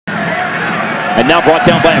And now brought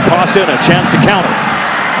down by Acosta and a chance to counter.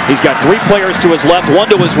 He's got 3 players to his left, 1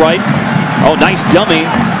 to his right. Oh, nice dummy.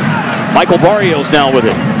 Michael Barrios now with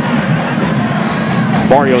it.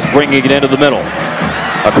 Barrios bringing it into the middle.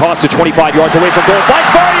 Acosta 25 yards away from goal. Finds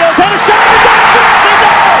Barrios, had a shot at the goal. FC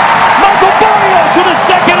Dallas! Michael Barrios with his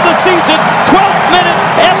 2nd of the season. 12th minute.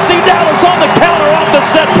 FC Dallas on the counter off the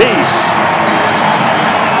set piece.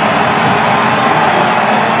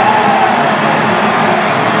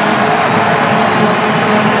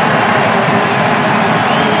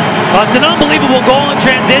 Well, it's an unbelievable goal in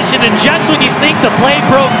transition, and just when you think the play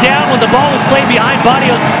broke down when the ball was played behind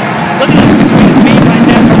Barrios, look at the sweet feet right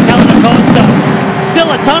there from Kellen Acosta.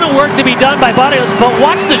 Still a ton of work to be done by Barrios, but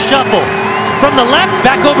watch the shuffle. From the left,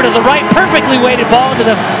 back over to the right, perfectly weighted ball into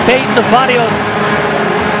the base of Barrios.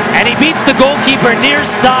 And he beats the goalkeeper near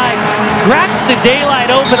side, cracks the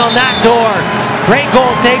daylight open on that door. Great goal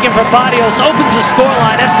taken from Barrios, opens the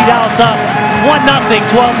scoreline, FC Dallas up 1-0,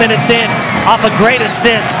 12 minutes in, off a great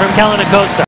assist from Kellen Acosta.